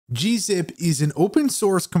GZIP is an open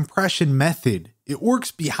source compression method. It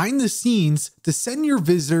works behind the scenes to send your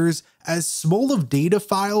visitors as small of data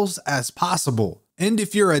files as possible. And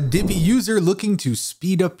if you're a Divi user looking to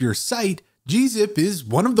speed up your site, GZIP is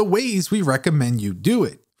one of the ways we recommend you do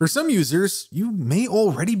it. For some users, you may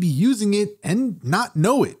already be using it and not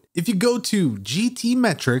know it. If you go to GT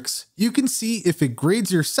metrics, you can see if it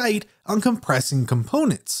grades your site on compressing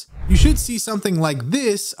components. You should see something like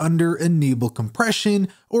this under Enable Compression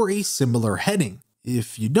or a similar heading.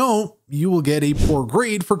 If you don't, you will get a poor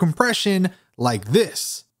grade for compression like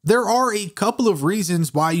this. There are a couple of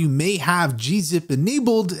reasons why you may have GZIP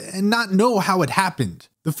enabled and not know how it happened.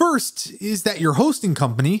 The first is that your hosting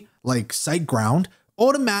company, like SiteGround,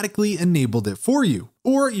 automatically enabled it for you,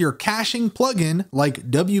 or your caching plugin like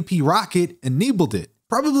WP Rocket enabled it.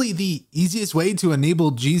 Probably the easiest way to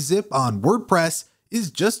enable GZIP on WordPress is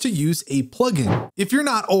just to use a plugin. If you're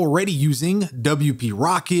not already using WP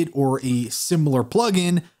Rocket or a similar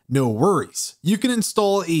plugin, no worries. You can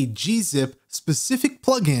install a GZIP specific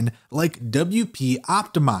plugin like WP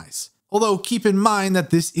Optimize. Although keep in mind that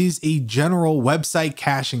this is a general website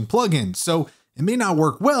caching plugin, so it may not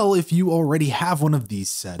work well if you already have one of these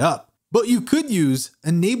set up. But you could use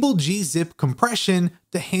Enable GZIP Compression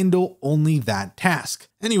to handle only that task.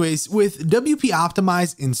 Anyways, with WP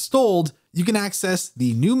Optimize installed, you can access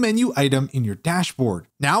the new menu item in your dashboard.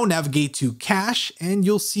 Now navigate to Cache and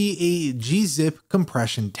you'll see a GZIP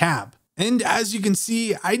Compression tab. And as you can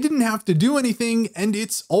see, I didn't have to do anything and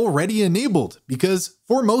it's already enabled because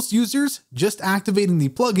for most users, just activating the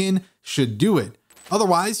plugin should do it.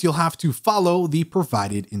 Otherwise, you'll have to follow the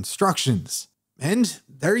provided instructions. And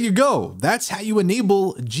there you go. That's how you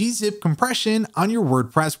enable GZIP compression on your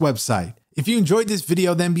WordPress website. If you enjoyed this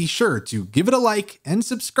video, then be sure to give it a like and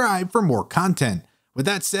subscribe for more content. With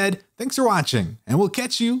that said, thanks for watching, and we'll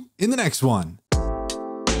catch you in the next one.